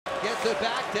Gets it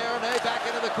back. Desharnais back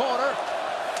into the corner.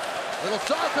 Little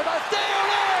saucer by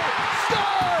Desharnais.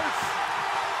 Scores!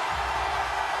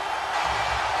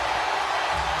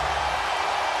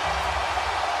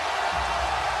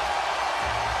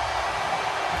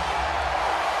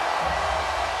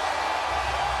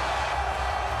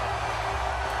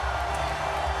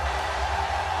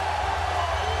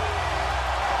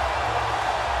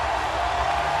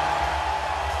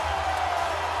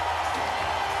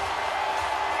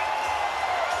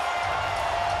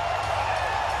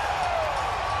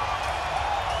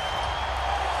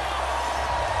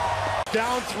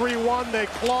 Down 3-1, they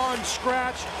claw and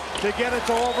scratch to get it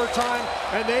to overtime,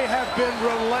 and they have been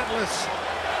relentless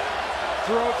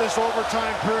throughout this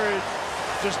overtime period.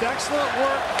 Just excellent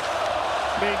work,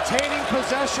 maintaining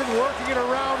possession, working it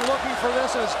around, looking for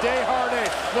this as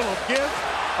Desharnais. Little give,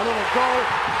 a little go,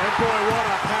 and boy, what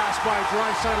a pass by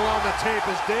Draisaitl on the tape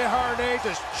as Desharnais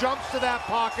just jumps to that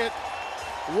pocket,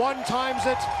 one-times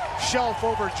it, shelf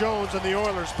over Jones, and the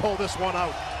Oilers pull this one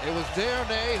out. It was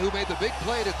Desharnais who made the big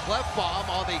play to Clefbaum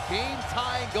on the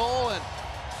game-tying goal, and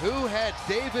who had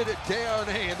David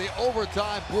Desharnais in the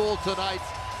overtime pool tonight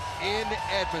in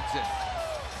Edmonton.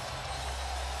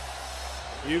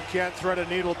 You can't thread a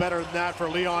needle better than that for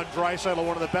Leon Draisaitl,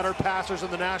 one of the better passers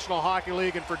in the National Hockey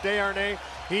League. And for Desharnais,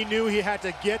 he knew he had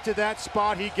to get to that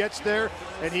spot. He gets there,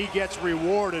 and he gets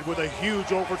rewarded with a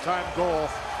huge overtime goal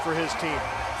for his team.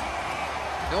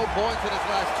 No points in his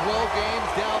last 12 games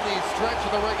down the stretch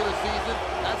of the regular season.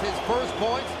 That's his first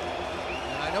point.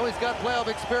 And I know he's got playoff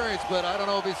experience, but I don't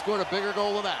know if he scored a bigger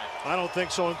goal than that. I don't think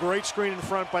so. And great screen in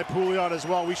front by Pouliot as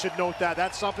well. We should note that.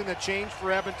 That's something that changed for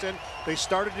Edmonton. They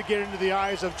started to get into the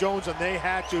eyes of Jones, and they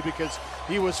had to because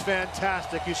he was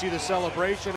fantastic. You see the celebration.